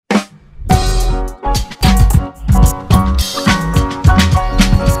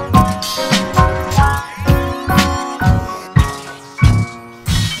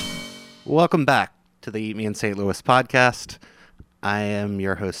welcome back to the Eat Me in St. Louis podcast. I am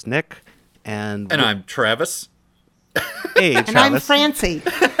your host, Nick. And I'm Travis. Hey, Travis. And I'm Francie.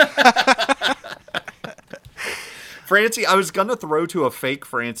 Francie, I was going to throw to a fake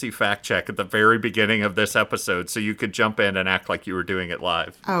Francie fact check at the very beginning of this episode so you could jump in and act like you were doing it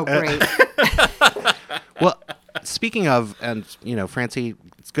live. Oh, great. Well, speaking of, and, Francie,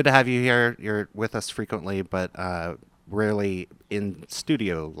 it's good to have you here. You're with us frequently, but rarely in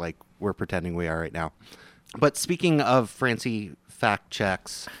studio like we're pretending we are right now. But speaking of Francie fact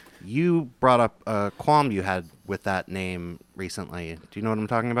checks, you brought up a qualm you had with that name recently. Do you know what I'm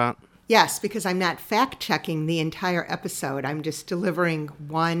talking about? Yes, because I'm not fact-checking the entire episode. I'm just delivering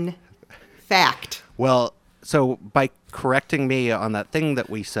one fact. Well, so by correcting me on that thing that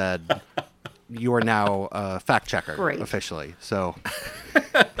we said, you are now a fact checker officially. So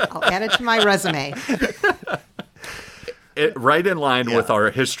I'll add it to my resume. Right in line with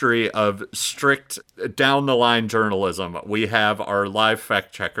our history of strict down-the-line journalism, we have our live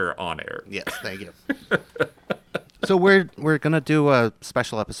fact checker on air. Yes, thank you. So we're going to do a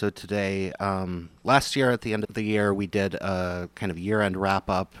special episode today. Last year at the end of the year, we did a kind of year-end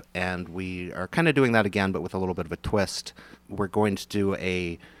wrap-up, and we are kind of doing that again, but with a little bit of a twist. We're going to do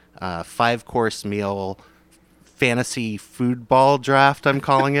a 5-course meal fantasy food ball draft, I'm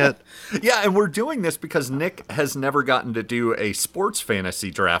calling it. Yeah, and we're doing this because Nick has never gotten to do a sports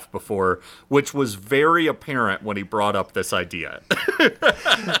fantasy draft before, which was very apparent when he brought up this idea.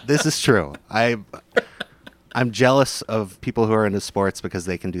 This is true. I'm jealous of people who are into sports because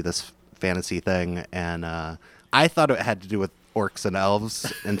they can do this fantasy thing, and I thought it had to do with orcs and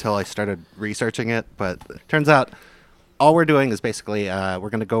elves until I started researching it, but it turns out all we're doing is basically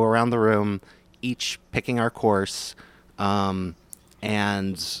we're going to go around the room, each picking our course, and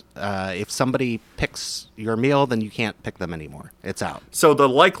if somebody picks your meal, then you can't pick them anymore. It's out. So the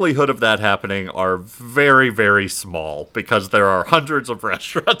likelihood of that happening are very, very small because there are hundreds of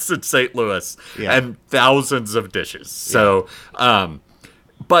restaurants in St. Louis and thousands of dishes. So,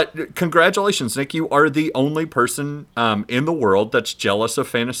 but congratulations, Nick. You are the only person in the world that's jealous of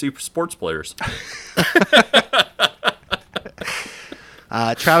fantasy sports players.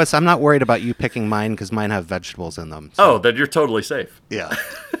 Travis, I'm not worried about you picking mine because mine have vegetables in them. So. Oh, then you're totally safe. Yeah.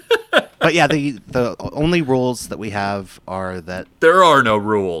 But yeah, the only rules that we have are that... There are no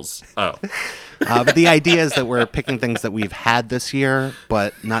rules. Oh. But the idea is that we're picking things that we've had this year,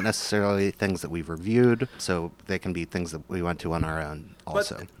 but not necessarily things that we've reviewed. So they can be things that we went to on our own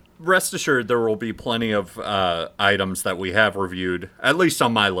also. But rest assured, there will be plenty of items that we have reviewed, at least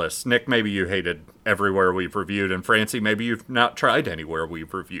on my list. Nick, maybe you hated everywhere we've reviewed, and Francie, maybe you've not tried anywhere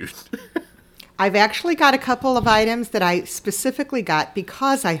we've reviewed. I've actually got a couple of items that I specifically got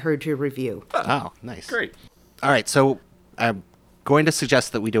because I heard your review. Oh, nice. Great. All right, so I'm going to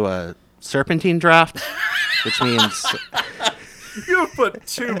suggest that we do a serpentine draft, which means... You put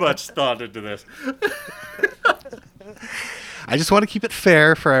too much thought into this. I just want to keep it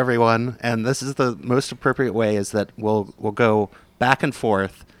fair for everyone, and this is the most appropriate way, is that we'll go back and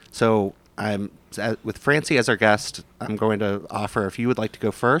forth. So with Francie as our guest, I'm going to offer if you would like to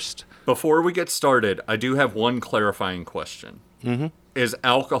go first. Before we get started, I do have one clarifying question. Mm-hmm. Is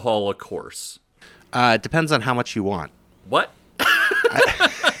alcohol a course? Depends on how much you want. What?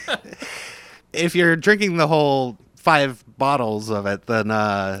 If you're drinking the whole 5 bottles of it,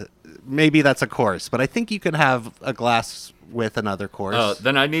 then maybe that's a course. But I think you can have a glass with another course.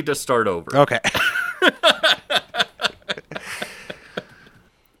 Then I need to start over. Okay.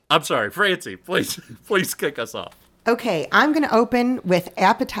 I'm sorry, Francie, please kick us off. Okay, I'm going to open with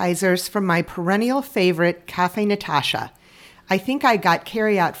appetizers from my perennial favorite, Cafe Natasha. I think I got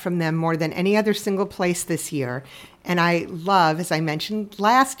carryout from them more than any other single place this year. And I love, as I mentioned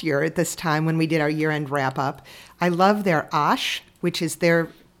last year at this time when we did our year-end wrap-up, I love their ash, which is their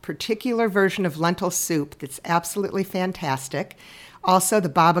particular version of lentil soup that's absolutely fantastic. Also the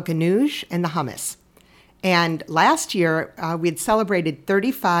baba ganoush and the hummus. And last year, we had celebrated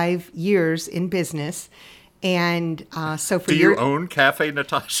 35 years in business. And so for Do you own Cafe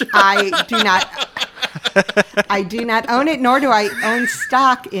Natasha? I do not. I do not own it, nor do I own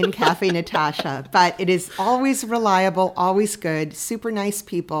stock in Cafe Natasha. But it is always reliable, always good, super nice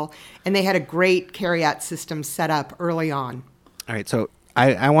people. And they had a great carryout system set up early on. All right, so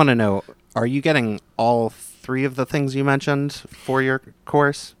I want to know, are you getting all 3 of the things you mentioned for your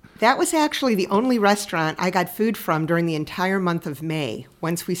course? That was actually the only restaurant I got food from during the entire month of May,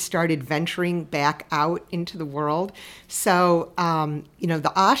 once we started venturing back out into the world. So,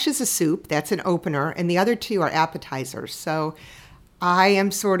 the ash is a soup, that's an opener, and the other 2 are appetizers. So I am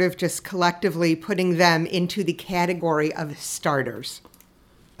sort of just collectively putting them into the category of starters.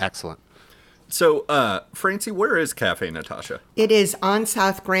 Excellent. So, Francie, where is Cafe Natasha? It is on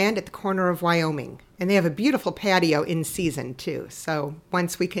South Grand at the corner of Wyoming. And they have a beautiful patio in season, too. So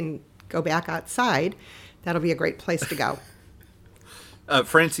once we can go back outside, that'll be a great place to go.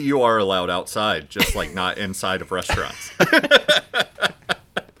 Francie, you are allowed outside, just like not inside of restaurants.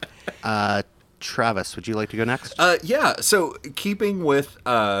 Travis, would you like to go next? Yeah, so keeping with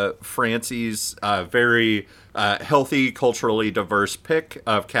Francie's very healthy, culturally diverse pick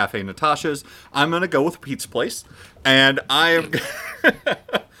of Cafe Natasha's, I'm going to go with Pizza Place. And I am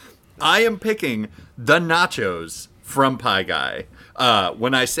I am picking the nachos from Pie Guy.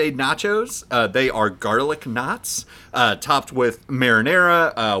 When I say nachos, they are garlic knots topped with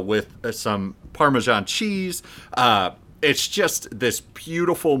marinara, with some Parmesan cheese. It's just this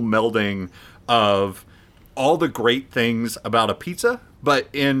beautiful melding of all the great things about a pizza, but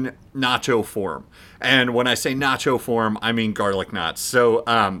in nacho form. And when I say nacho form, I mean garlic knots. So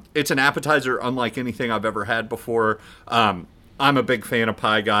it's an appetizer unlike anything I've ever had before. I'm a big fan of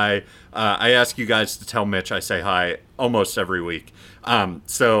Pie Guy. I ask you guys to tell Mitch I say hi almost every week.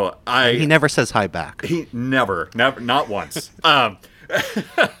 He never says hi back. He never, not once.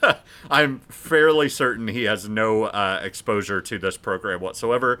 I'm fairly certain he has no exposure to this program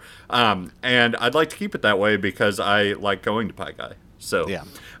whatsoever. And I'd like to keep it that way because I like going to Pie Guy. So,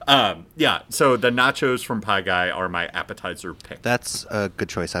 so the nachos from Pie Guy are my appetizer pick. That's a good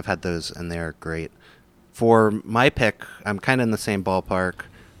choice. I've had those, and they're great. For my pick, I'm kind of in the same ballpark,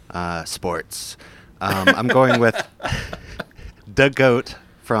 sports. I'm going with the GOAT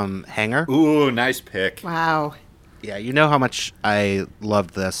from Hanger. Ooh, nice pick. Wow. Yeah, you know how much I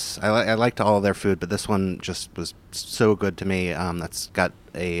loved this. I liked all their food, but this one just was so good to me. That's got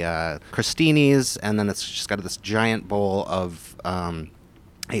a crostinis, and then it's just got this giant bowl of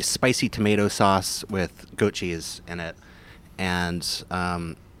a spicy tomato sauce with goat cheese in it. And,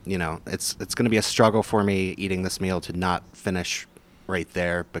 it's going to be a struggle for me eating this meal to not finish right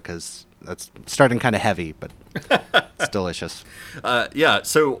there because that's starting kind of heavy, but it's delicious.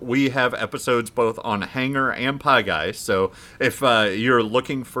 So we have episodes both on Hanger and Pie Guy. So if you're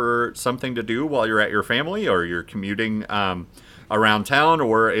looking for something to do while you're at your family or you're commuting around town,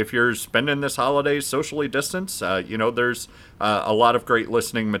 or if you're spending this holiday socially distanced, there's a lot of great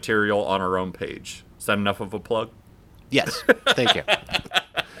listening material on our own page. Is that enough of a plug? Yes. Thank you.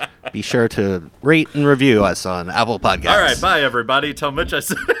 Be sure to rate and review us on Apple Podcasts. All right. Bye, everybody. Tell Mitch I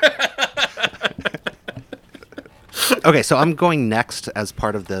said... Okay, so I'm going next as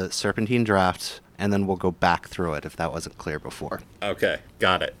part of the Serpentine draft, and then we'll go back through it if that wasn't clear before. Okay,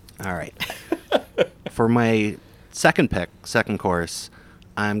 got it. All right. For my second course,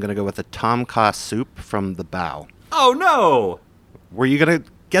 I'm going to go with the Tom Kha soup from The Bao. Oh, no! Were you going to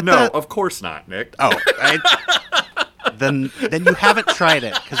get that? No, of course not, Nick. Oh, then you haven't tried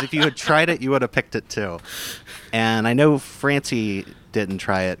it, because if you had tried it, you would have picked it too. And I know Francie didn't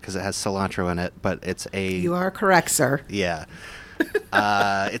try it because it has cilantro in it, but it's a... You are correct, sir. Yeah.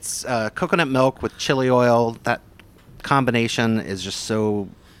 It's coconut milk with chili oil. That combination is just so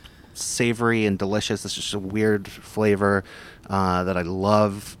savory and delicious. It's just a weird flavor that I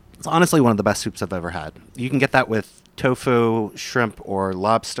love. It's honestly one of the best soups I've ever had. You can get that with tofu, shrimp, or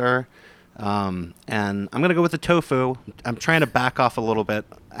lobster. And I'm going to go with the tofu. I'm trying to back off a little bit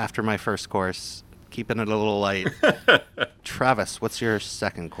after my first course, keeping it a little light. Travis, what's your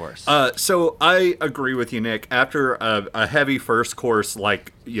second course? So I agree with you, Nick. After a heavy first course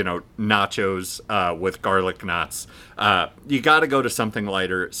like, nachos with garlic knots, you got to go to something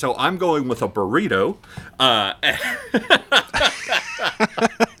lighter. So I'm going with a burrito.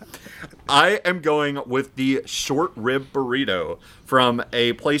 I am going with the short rib burrito from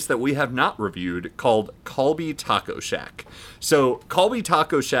a place that we have not reviewed called Colby Taco Shack. So Colby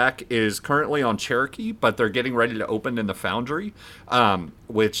Taco Shack is currently on Cherokee, but they're getting ready to open in the Foundry,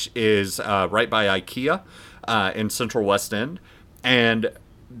 which is right by IKEA in Central West End. And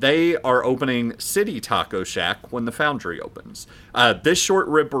they are opening City Taco Shack when the Foundry opens. This short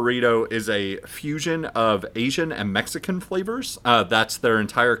rib burrito is a fusion of Asian and Mexican flavors. That's their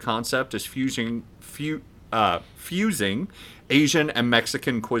entire concept, is fusing Asian and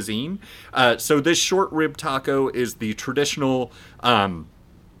Mexican cuisine. So this short rib taco is the traditional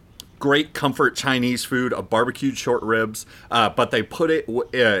great comfort Chinese food of barbecued short ribs, but they put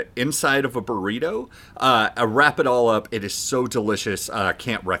it inside of a burrito, wrap it all up. It is so delicious.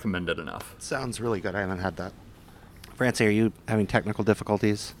 Can't recommend it enough. Sounds really good. I haven't had that. Francie, are you having technical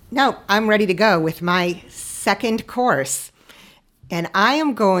difficulties? No, I'm ready to go with my second course. And I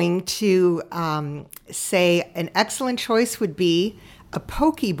am going to say an excellent choice would be a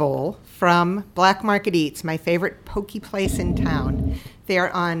poke bowl from Black Market Eats, my favorite poke place in town.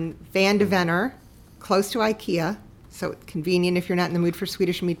 They're on Van de Venner, close to IKEA, so convenient if you're not in the mood for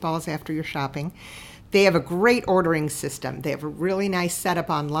Swedish meatballs after your shopping. They have a great ordering system. They have a really nice setup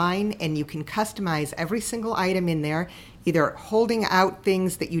online, and you can customize every single item in there, either holding out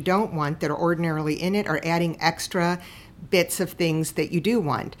things that you don't want that are ordinarily in it or adding extra bits of things that you do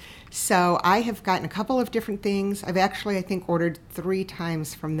want. So I have gotten a couple of different things. I've actually, I think, ordered 3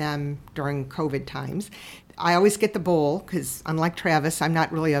 times from them during COVID times. I always get the bowl because, unlike Travis, I'm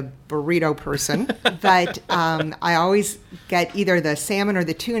not really a burrito person. But I always get either the salmon or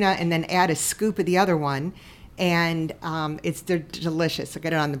the tuna and then add a scoop of the other one. And they're delicious. I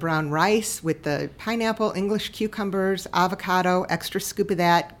get it on the brown rice with the pineapple, English cucumbers, avocado, extra scoop of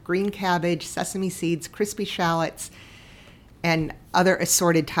that, green cabbage, sesame seeds, crispy shallots, and other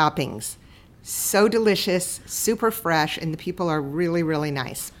assorted toppings. So delicious, super fresh, and the people are really, really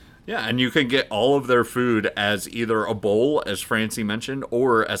nice. Yeah, and you can get all of their food as either a bowl, as Francie mentioned,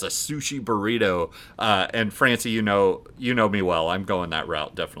 or as a sushi burrito. And Francie, you know me well. I'm going that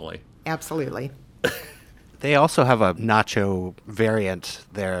route, definitely. Absolutely. They also have a nacho variant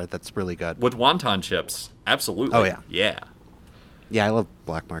there that's really good. With wonton chips. Absolutely. Oh, yeah. Yeah. Yeah, I love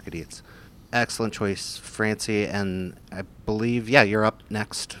Black Market Eats. Excellent choice, Francie. And I believe, you're up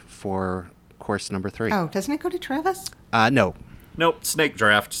next for course number 3. Oh, doesn't it go to Travis? No. Nope, snake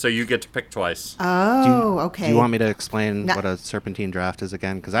draft, so you get to pick twice. Oh, okay. Do you want me to explain what a serpentine draft is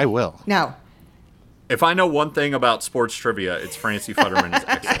again? Because I will. No. If I know one thing about sports trivia, it's Francie Futterman is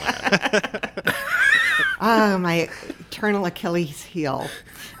excellent at it. Oh, my eternal Achilles heel.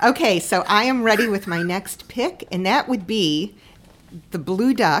 Okay, so I am ready with my next pick, and that would be the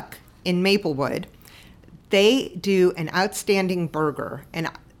Blue Duck in Maplewood. They do an outstanding burger, and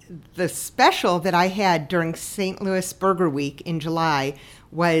the special that I had during St. Louis Burger Week in July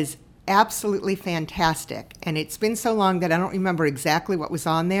was absolutely fantastic. And it's been so long that I don't remember exactly what was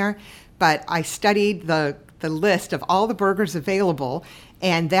on there, but I studied the list of all the burgers available,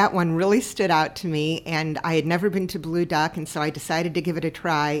 and that one really stood out to me. And I had never been to Blue Duck, and so I decided to give it a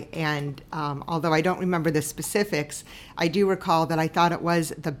try. And although I don't remember the specifics, I do recall that I thought it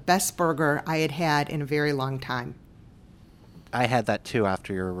was the best burger I had had in a very long time. I had that too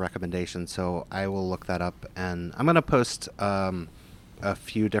after your recommendation, so I will look that up. And I'm going to post a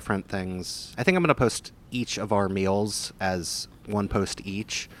few different things. I think I'm going to post each of our meals as one post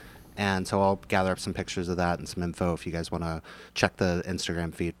each. And so I'll gather up some pictures of that and some info if you guys want to check the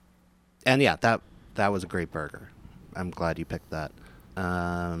Instagram feed. And yeah, that was a great burger. I'm glad you picked that.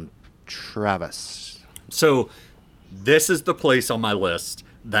 Travis. So this is the place on my list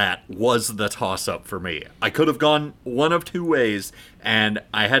that was the toss-up for me. I could have gone one of two ways, and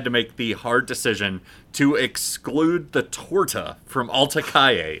I had to make the hard decision to exclude the torta from Alta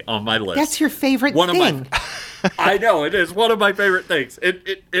Calle on my list. That's your favorite thing. I know, it is one of my favorite things.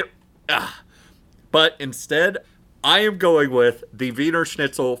 But instead, I am going with the Wiener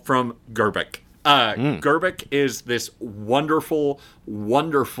Schnitzel from Gerbeck. Gerbeck is this wonderful,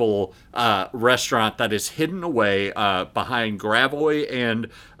 wonderful restaurant that is hidden away behind Gravois and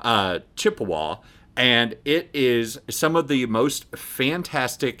Chippewa, and it is some of the most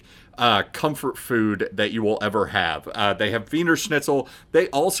fantastic comfort food that you will ever have. They have Wiener Schnitzel. They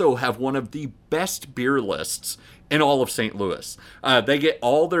also have one of the best beer lists in all of St. Louis. They get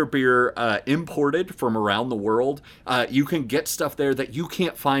all their beer imported from around the world. You can get stuff there that you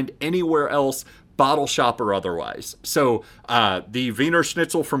can't find anywhere else, bottle shop or otherwise. So the Wiener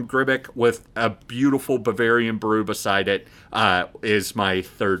Schnitzel from Gerbeck with a beautiful Bavarian brew beside it is my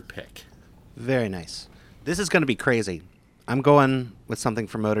third pick. Very nice. This is going to be crazy. I'm going with something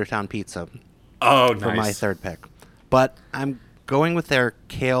from Motortown Pizza. Oh, nice. For my third pick. But I'm going with their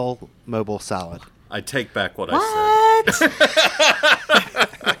kale mobile salad. I take back what I said.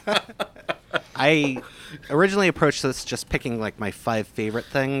 I originally approached this just picking like my 5 favorite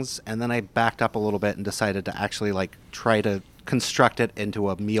things, and then I backed up a little bit and decided to actually like try to construct it into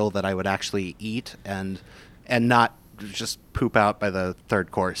a meal that I would actually eat and not just poop out by the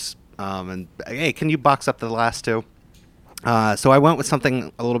third course. And hey, can you box up the last 2? So I went with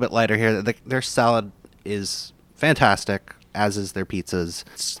something a little bit lighter here. Their salad is fantastic, as is their pizzas.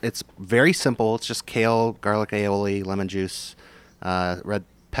 It's very simple. It's just kale, garlic aioli, lemon juice, red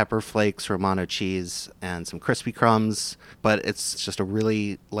pepper flakes, Romano cheese, and some crispy crumbs. But it's just a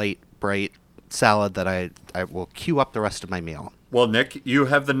really light, bright salad that I will queue up the rest of my meal. Well, Nick, you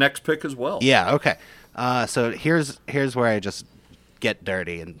have the next pick as well. Yeah, okay. So here's where I just get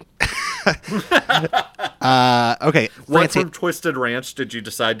dirty and okay. What from Twisted Ranch did you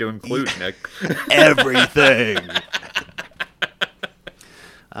decide to include, Nick? Everything.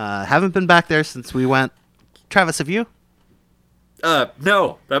 Haven't been back there since we went. Travis, have you?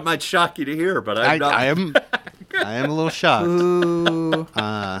 No, that might shock you to hear, but I'm not. I am a little shocked. Ooh.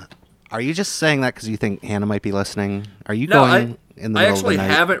 Are you just saying that because you think Hannah might be listening? Are you No, going in the I middle actually of the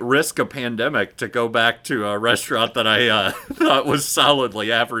night? haven't risked a pandemic to go back to a restaurant that I thought was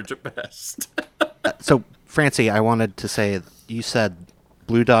solidly average at best. So, Francie, I wanted to say, you said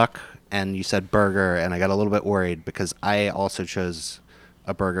Blue Duck and you said burger, and I got a little bit worried because I also chose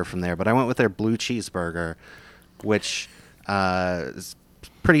a burger from there, but I went with their blue cheeseburger, which is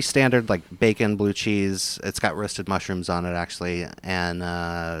pretty standard, like bacon, blue cheese. It's got roasted mushrooms on it, actually,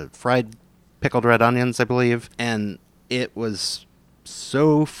 and fried pickled red onions, I believe. And it was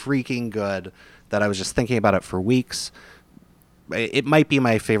so freaking good that I was just thinking about it for weeks. It might be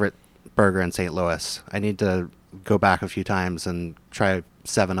my favorite burger in St. Louis. I need to go back a few times and try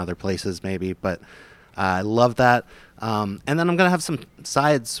 7 other places maybe, but I love that. And then I'm going to have some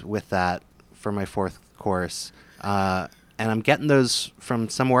sides with that for my 4th course. And I'm getting those from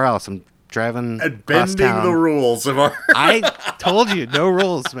somewhere else. I'm driving And across bending town. the rules of our... I told you, no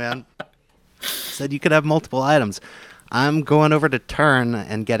rules, man. Said you could have multiple items. I'm going over to Turn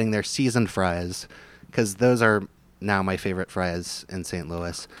and getting their seasoned fries because those are now my favorite fries in St.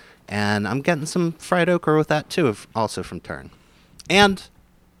 Louis. And I'm getting some fried okra with that too, also from Turn. And,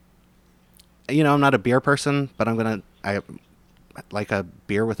 you know, I'm not a beer person, but I like a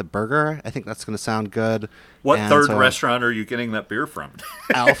beer with a burger. I think that's going to sound good. What And third so, restaurant are you getting that beer from?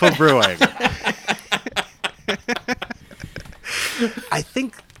 Alpha Brewing. I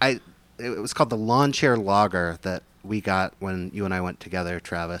think it was called the Lawn Chair Lager that we got when you and I went together,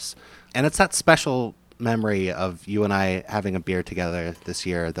 Travis. And it's that special memory of you and I having a beer together this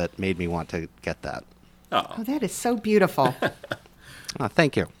year that made me want to get that. Oh, that is so beautiful. Oh,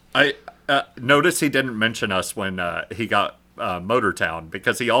 thank you. I notice he didn't mention us when he got Motortown,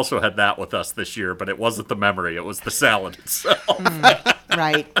 because he also had that with us this year, but it wasn't the memory, it was the salad itself.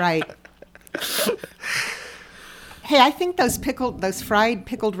 Right. Hey, I think those fried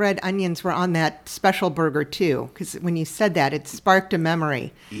pickled red onions were on that special burger too, because when you said that, it sparked a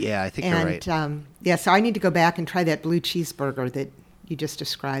memory. Yeah, I think you're right. Yeah, so I need to go back and try that blue cheeseburger that you just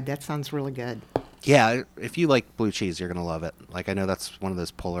described. That sounds really good. Yeah, if you like blue cheese, you're going to love it. Like, I know that's one of those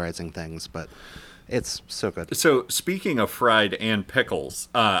polarizing things, but it's so good. So, speaking of fried and pickles,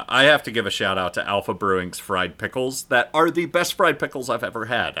 I have to give a shout out to Alpha Brewing's fried pickles that are the best fried pickles I've ever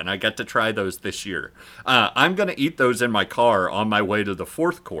had, and I get to try those this year. I'm going to eat those in my car on my way to the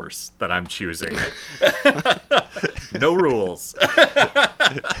 4th course that I'm choosing. No rules.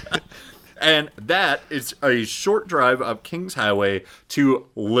 And that is a short drive up Kings Highway to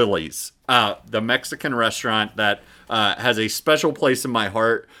Lily's, the Mexican restaurant that has a special place in my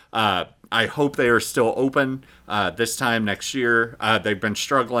heart. I hope they are still open this time next year. They've been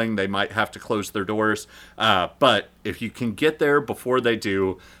struggling. They might have to close their doors. But if you can get there before they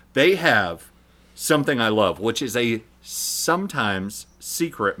do, they have something I love, which is a sometimes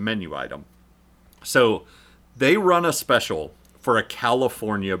secret menu item. So they run a special for a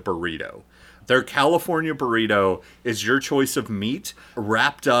California burrito. Their California burrito is your choice of meat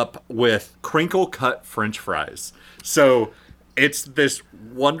wrapped up with crinkle cut French fries. So it's this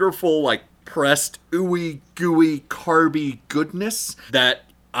wonderful, like, pressed, ooey, gooey, carby goodness that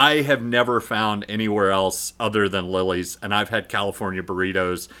I have never found anywhere else other than Lily's. And I've had California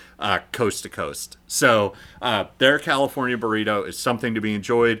burritos coast to coast. So their California burrito is something to be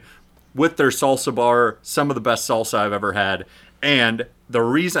enjoyed with their salsa bar, some of the best salsa I've ever had. And the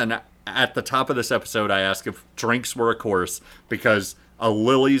reason at the top of this episode I asked if drinks were a course, because a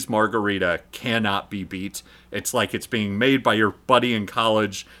Lily's margarita cannot be beat. It's like it's being made by your buddy in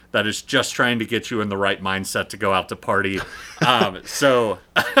college that is just trying to get you in the right mindset to go out to party. So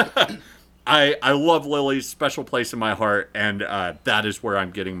I love Lily's, special place in my heart, and that is where I'm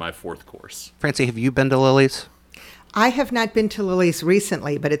getting my 4th course. Francie, have you been to Lily's? I have not been to Lily's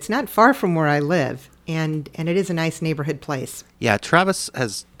recently, but it's not far from where I live, and it is a nice neighborhood place. Yeah, Travis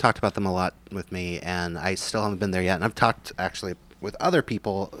has talked about them a lot with me, and I still haven't been there yet. And I've talked actually with other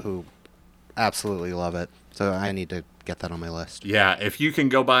people who absolutely love it, so I need to get that on my list. Yeah, if you can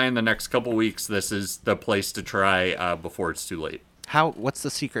go by in the next couple weeks, this is the place to try before it's too late. What's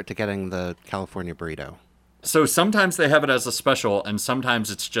the secret to getting the California burrito? So sometimes they have it as a special, and sometimes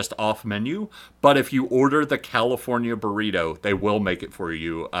it's just off menu. But if you order the California burrito, they will make it for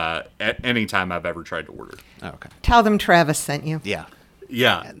you at any time I've ever tried to order. Oh, okay. Tell them Travis sent you. Yeah.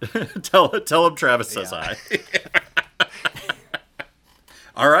 Yeah. tell them Travis says hi.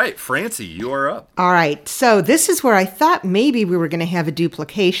 All right, Francie, you are up. All right. So this is where I thought maybe we were going to have a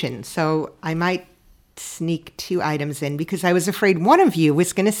duplication. So I might sneak 2 items in because I was afraid one of you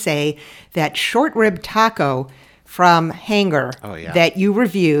was going to say that short rib taco from Hanger that you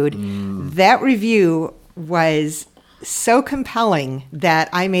reviewed. That review was so compelling that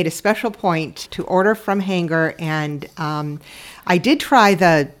I made a special point to order from Hanger, and I did try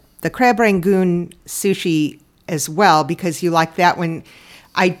the crab rangoon sushi as well because you like that one.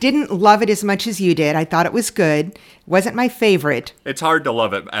 I didn't love it as much as you did. I thought it was good. It wasn't my favorite. It's hard to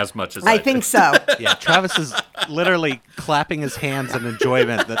love it as much as I think so. Yeah, Travis is literally clapping his hands in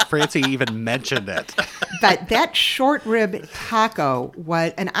enjoyment that Francie even mentioned it. But that short rib taco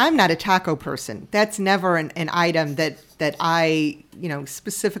was, and I'm not a taco person. That's never an item that I,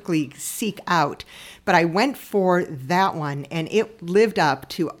 specifically seek out. But I went for that one, and it lived up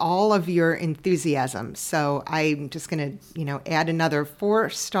to all of your enthusiasm. So I'm just going to, add another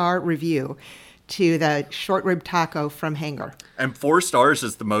 4-star review to the short rib taco from Hanger. And 4 stars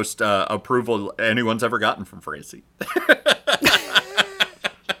is the most approval anyone's ever gotten from Francie.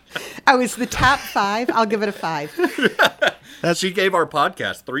 Oh, it's the top 5? I'll give it a 5. She gave our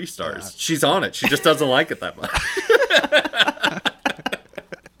podcast 3 stars. Yeah. She's on it. She just doesn't like it that much.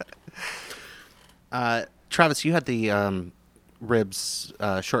 Travis, you had the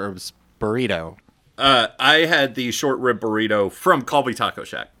short ribs burrito. I had the short rib burrito from Colby Taco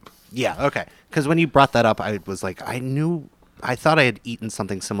Shack. Yeah, okay. Because when you brought that up, I was like, I thought I had eaten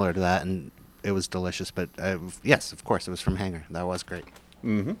something similar to that, and it was delicious. But yes, of course, it was from Hanger. That was great.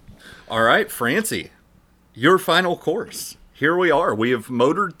 Mm-hmm. All right, Francie, your final course. Here we are. We have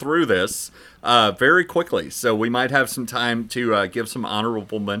motored through this very quickly, so we might have some time to give some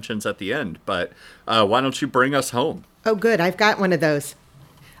honorable mentions at the end. But why don't you bring us home? Oh, good. I've got one of those.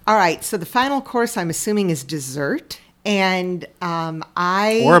 All right. So the final course, I'm assuming, is dessert, and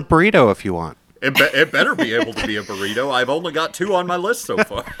or a burrito if you want. It better be able to be a burrito. I've only got 2 on my list so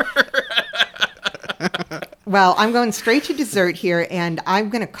far. Well, I'm going straight to dessert here, and I'm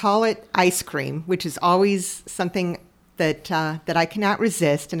going to call it ice cream, which is always something that I cannot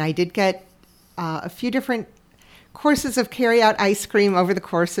resist. And I did get a few different courses of carry-out ice cream over the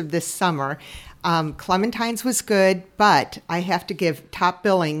course of this summer. Clementine's was good, but I have to give top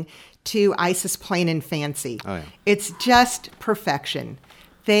billing to Isis Plain and Fancy. Oh, yeah. It's just perfection.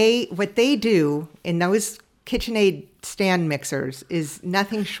 What they do in those KitchenAid stand mixers is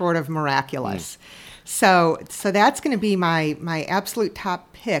nothing short of miraculous. So that's going to be my absolute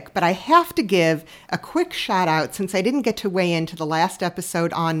top pick. But I have to give a quick shout out, since I didn't get to weigh into the last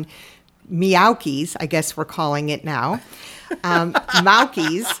episode on Meowkies, I guess we're calling it now.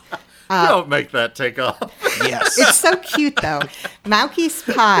 Maukies. Don't make that take off. Yes. It's so cute, though. Mauki's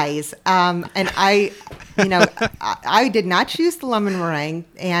pies. And I did not choose the lemon meringue,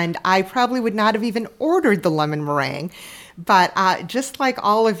 and I probably would not have even ordered the lemon meringue. But just like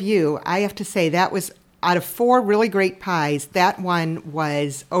all of you, I have to say that was, out of 4 really great pies, that one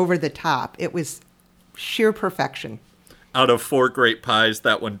was over the top. It was sheer perfection. Out of 4 great pies,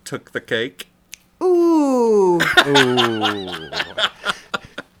 that one took the cake. Ooh.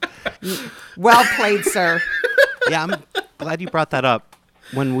 Well played, sir. Yeah, I'm glad you brought that up.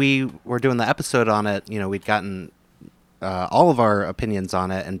 When we were doing the episode on it, we'd gotten all of our opinions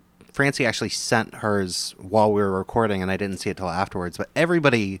on it, and Francie actually sent hers while we were recording, and I didn't see it till afterwards. But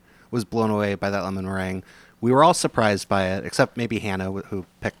everybody was blown away by that lemon meringue. We were all surprised by it, except maybe Hannah, who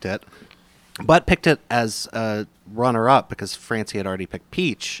picked it. But picked it as a runner-up because Francie had already picked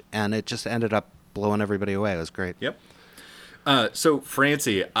peach, and it just ended up blowing everybody away. It was great. Yep. So,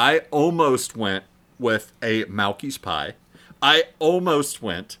 Francie, I almost went with a Mauki's pie. I almost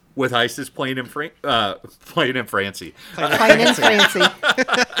went with Isis Plain and Francie. Plain and Francie.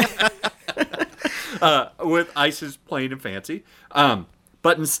 With Isis Plain and Fancy.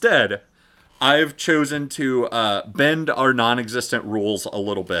 But instead, I've chosen to bend our non-existent rules a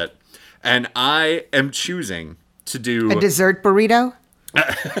little bit. And I am choosing to do... a dessert burrito?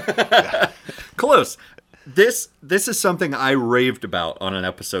 Close. This is something I raved about on an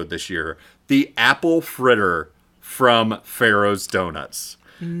episode this year. The apple fritter from Pharaoh's Donuts.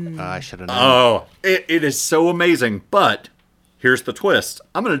 I should have known. Oh, it is so amazing. But here's the twist.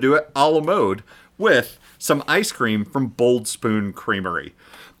 I'm going to do it a la mode with some ice cream from Bold Spoon Creamery.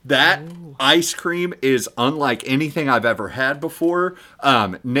 That ice cream is unlike anything I've ever had before.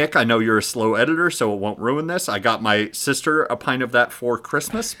 Nick, I know you're a slow editor, so it won't ruin this. I got my sister a pint of that for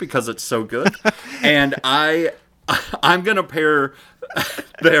Christmas because it's so good. And I I'm going to pair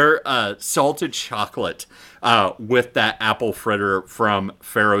their salted chocolate with that apple fritter from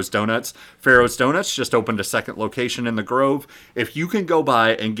Pharaoh's Donuts. Pharaoh's Donuts just opened a second location in the Grove. If you can go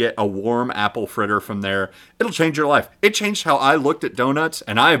by and get a warm apple fritter from there, it'll change your life. It changed how I looked at donuts,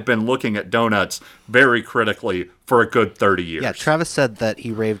 and I have been looking at donuts very critically for a good 30 years. Yeah, Travis said that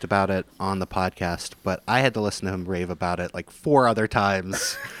he raved about it on the podcast, but I had to listen to him rave about it like 4 other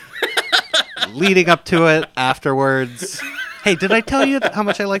times leading up to it, afterwards. Hey, did I tell you how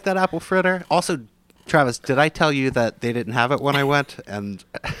much I like that apple fritter? Also, Travis, did I tell you that they didn't have it when I went? And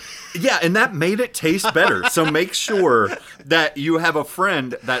yeah, and that made it taste better. So make sure that you have a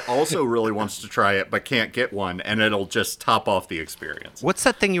friend that also really wants to try it but can't get one, and it'll just top off the experience. What's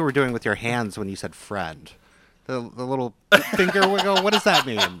that thing you were doing with your hands when you said friend? The little finger wiggle? What does that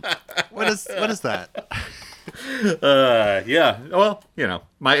mean? What is that? Yeah, well,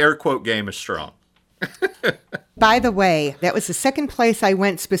 my air quote game is strong. By the way, that was the second place I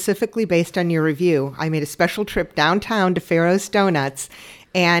went specifically based on your review. I made a special trip downtown to Pharaoh's Donuts,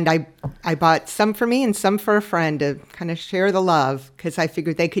 and I bought some for me and some for a friend to kind of share the love because I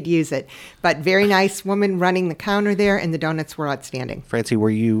figured they could use it. But very nice woman running the counter there, and the donuts were outstanding. Francie, were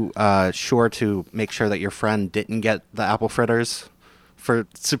you sure to make sure that your friend didn't get the apple fritters for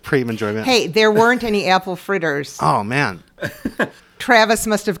supreme enjoyment? Hey, there weren't any apple fritters. Oh, man. Travis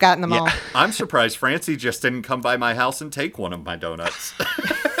must have gotten them all. I'm surprised Francie just didn't come by my house and take one of my donuts.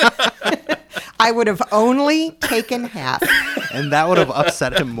 I would have only taken half. And that would have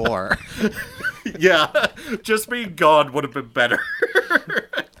upset him more. Yeah, just being gone would have been better.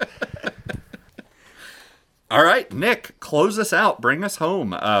 All right, Nick, close us out. Bring us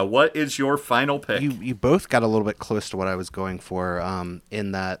home. What is your final pick? You both got a little bit close to what I was going for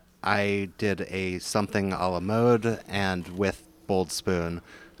in that I did a something a la mode and with Bold Spoon.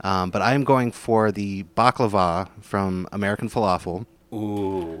 But I'm going for the baklava from American Falafel.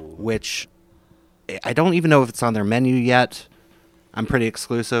 Ooh. Which I don't even know if it's on their menu yet. I'm pretty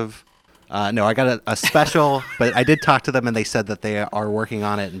exclusive. No, I got a special, but I did talk to them and they said that they are working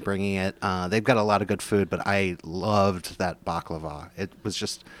on it and bringing it. They've got a lot of good food, but I loved that baklava. It was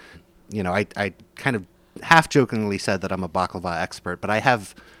just, I kind of half jokingly said that I'm a baklava expert, but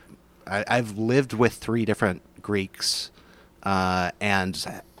I've lived with 3 different Greeks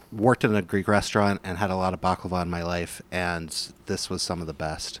and worked in a Greek restaurant and had a lot of baklava in my life, and this was some of the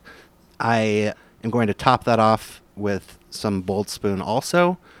best. I am going to top that off with some Bold Spoon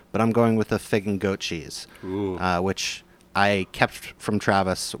also, but I'm going with the fig and goat cheese, which I kept from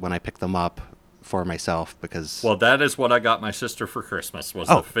Travis when I picked them up for myself because... Well, that is what I got my sister for Christmas, was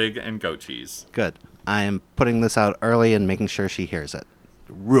the fig and goat cheese. Good. I am putting this out early and making sure she hears it.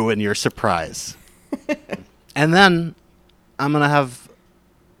 Ruin your surprise. And then I'm going to have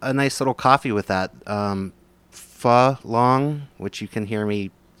a nice little coffee with that. Pho Long, which you can hear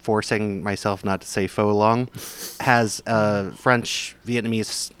me forcing myself not to say pho long, has a French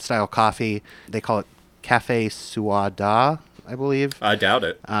Vietnamese style coffee. They call it Café Suada, I believe. I doubt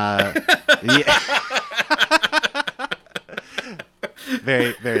it. Yeah.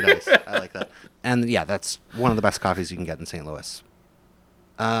 Very, very nice. I like that. And yeah, that's one of the best coffees you can get in St. Louis.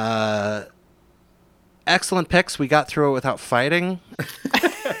 Excellent picks. We got through it without fighting.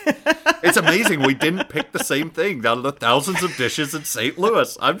 It's amazing we didn't pick the same thing out of the thousands of dishes in St.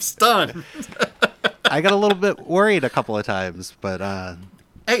 Louis. I'm stunned. I got a little bit worried a couple of times, but...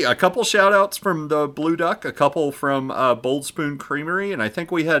 Hey, a couple shout-outs from the Blue Duck, a couple from Bold Spoon Creamery, and I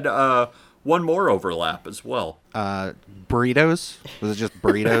think we had one more overlap as well. Burritos? Was it just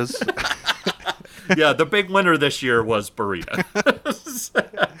burritos? Yeah, the big winner this year was burritos.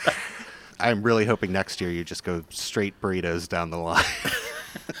 I'm really hoping next year you just go straight burritos down the line.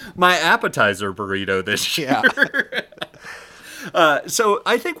 My appetizer burrito this year. Yeah. So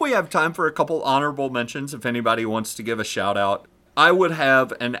I think we have time for a couple honorable mentions if anybody wants to give a shout out. I would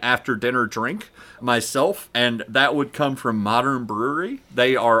have an after dinner drink myself, and that would come from Modern Brewery.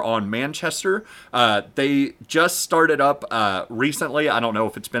 They are on Manchester. They just started up recently. I don't know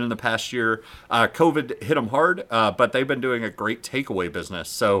if it's been in the past year. COVID hit them hard, but they've been doing a great takeaway business.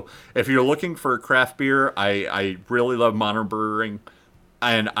 So if you're looking for craft beer, I really love Modern Brewing.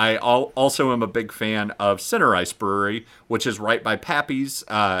 And I also am a big fan of Center Ice Brewery, which is right by Pappy's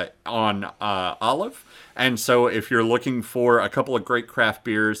on Olive. And so if you're looking for a couple of great craft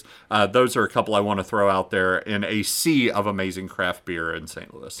beers, those are a couple I want to throw out there in a sea of amazing craft beer in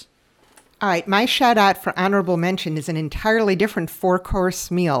St. Louis. All right, my shout out for honorable mention is an entirely different 4-course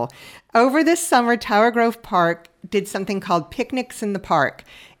meal. Over this summer, Tower Grove Park did something called Picnics in the Park,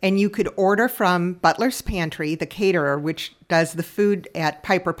 and you could order from Butler's Pantry, the caterer, which does the food at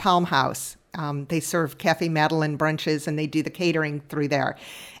Piper Palm House They serve Cafe Madeline brunches, and they do the catering through there.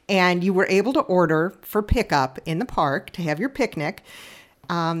 And you were able to order for pickup in the park to have your picnic.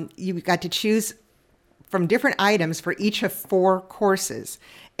 You got to choose from different items for each of 4 courses.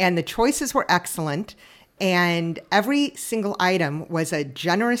 And the choices were excellent. And every single item was a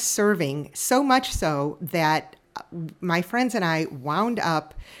generous serving, so much so that my friends and I wound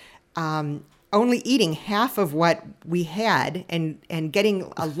up only eating half of what we had and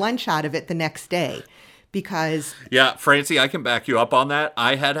getting a lunch out of it the next day. Because yeah, Francie, I can back you up on that.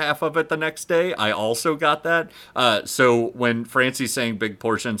 I had half of it the next day. I also got that. So when Francie's saying big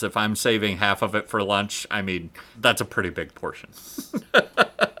portions, if I'm saving half of it for lunch, I mean, that's a pretty big portion.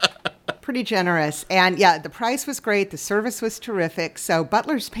 Pretty generous. And yeah, the price was great. The service was terrific. So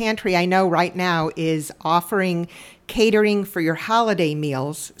Butler's Pantry, I know right now, is offering catering for your holiday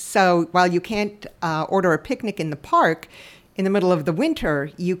meals. So while you can't order a picnic in the park in the middle of the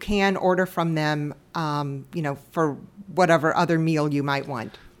winter, you can order from them, for whatever other meal you might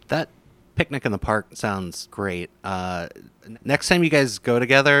want. That picnic in the park sounds great. Next time you guys go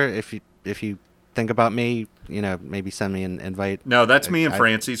together, if you think about me, maybe send me an invite. No, that's me and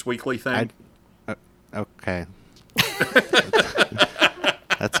Francie's weekly thing. Okay.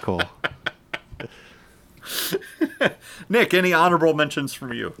 That's cool. Nick, any honorable mentions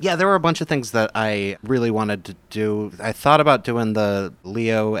from you? Yeah, there were a bunch of things that I really wanted to do. I thought about doing the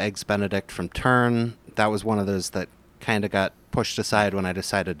Leo Eggs Benedict from Turn. That was one of those that kind of got pushed aside when I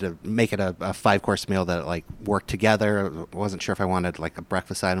decided to make it a 5-course meal that worked together. I wasn't sure if I wanted a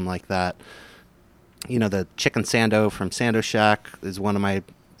breakfast item like that. The chicken sando from Sando Shack is one of my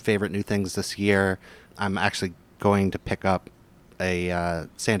favorite new things this year. I'm actually going to pick up a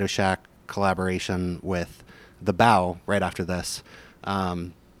Sando Shack collaboration with The Bow right after this.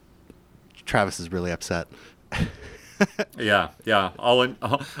 Travis is really upset. Yeah.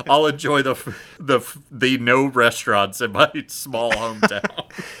 I'll enjoy the no restaurants in my small hometown.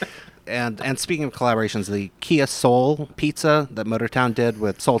 And speaking of collaborations, the Kia Soul pizza that Motortown did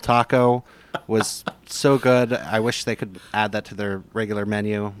with Soul Taco was so good. I wish they could add that to their regular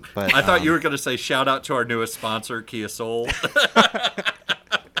menu. But I thought you were going to say shout out to our newest sponsor, Kia Soul.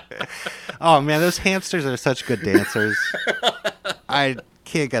 Oh man, those hamsters are such good dancers. I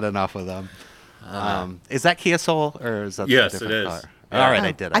can't get enough of them. Is that Kia Soul or is that yes, a different it is. car? Yeah. All right,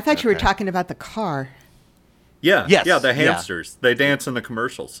 I did it. I thought you were talking about the car. Yeah, Yes, yeah, the yeah. hamsters. They dance in the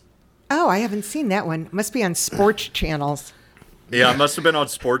commercials. Oh, I haven't seen that one. Must be on sports channels. Yeah, it must have been on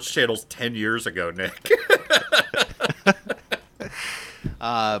sports channels 10 years ago, Nick.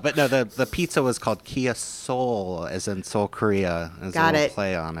 But no, the pizza was called Kia Soul, as in Seoul, Korea. As Got a little it.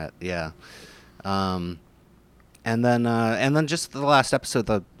 play on it, yeah. And then just the last episode,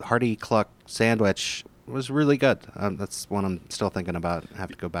 the Hardy Cluck sandwich was really good. That's one I'm still thinking about. I have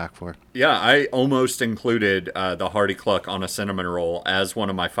to go back for. Yeah, I almost included the Hardy Cluck on a cinnamon roll as one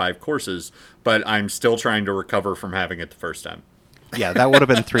of my 5 courses, but I'm still trying to recover from having it the first time. Yeah, that would have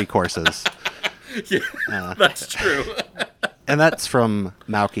been 3 courses. Yeah, that's true. And that's from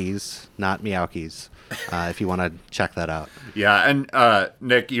Mauki's, not Meowki's, if you want to check that out. Yeah, and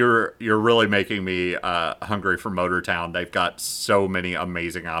Nick, you're really making me hungry for Motortown. They've got so many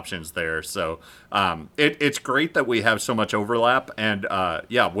amazing options there. So it's great that we have so much overlap. And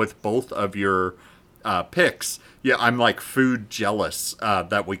with both of your picks, I'm food jealous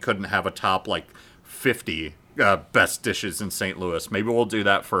that we couldn't have a top 50 best dishes in St. Louis. Maybe we'll do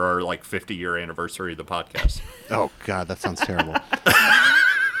that for our 50-year anniversary of the podcast. Oh God, that sounds terrible.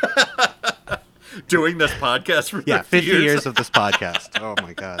 Doing this podcast for 50 years of this podcast. Oh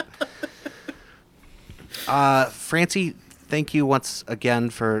my God. Francie, thank you once again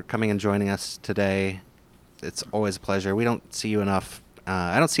for coming and joining us today. It's always a pleasure. We don't see you enough.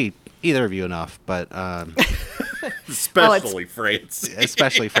 I don't see either of you enough, but especially Francie.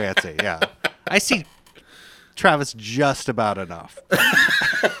 Especially Francie, yeah. I see Travis just about enough.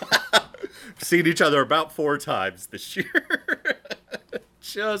 Seen each other about 4 times this year.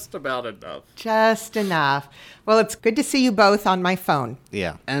 Just about enough. Just enough. Well, it's good to see you both on my phone.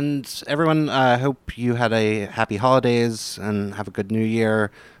 Yeah. And everyone, I hope you had a happy holidays and have a good new year.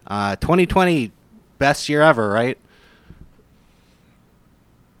 2020, best year ever, right?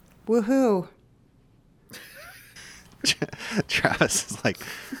 Woohoo. Travis is like,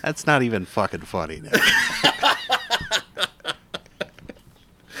 that's not even fucking funny, Nick.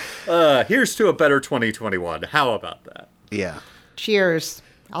 Here's to a better 2021. How about that? Yeah. Cheers.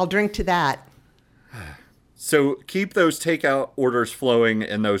 I'll drink to that. So keep those takeout orders flowing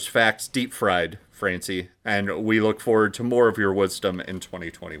and those facts deep fried, Francie. And we look forward to more of your wisdom in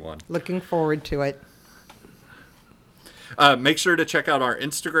 2021. Looking forward to it. Make sure to check out our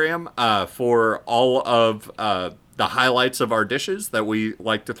Instagram for all of the highlights of our dishes that we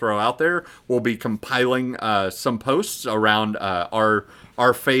like to throw out there. We'll be compiling some posts around our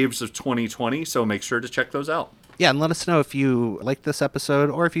faves of 2020, so make sure to check those out. Yeah, and let us know if you liked this episode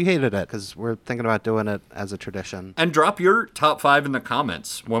or if you hated it, because we're thinking about doing it as a tradition. And drop your top 5 in the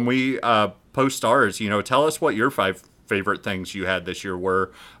comments when we post ours. Tell us what your 5 favorite things you had this year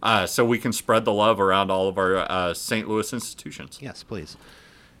were, so we can spread the love around all of our St. Louis institutions. Yes, please.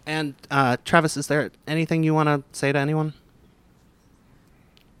 And Travis, is there anything you want to say to anyone?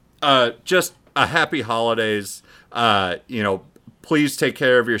 Just a happy holidays. Please take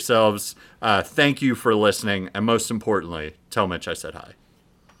care of yourselves. Thank you for listening, and most importantly, tell Mitch I said hi.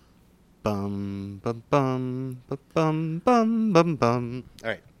 Bum bum bum bum bum bum bum. All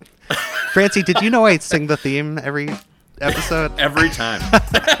right, Francie, did you know I sing the theme every episode? Every time.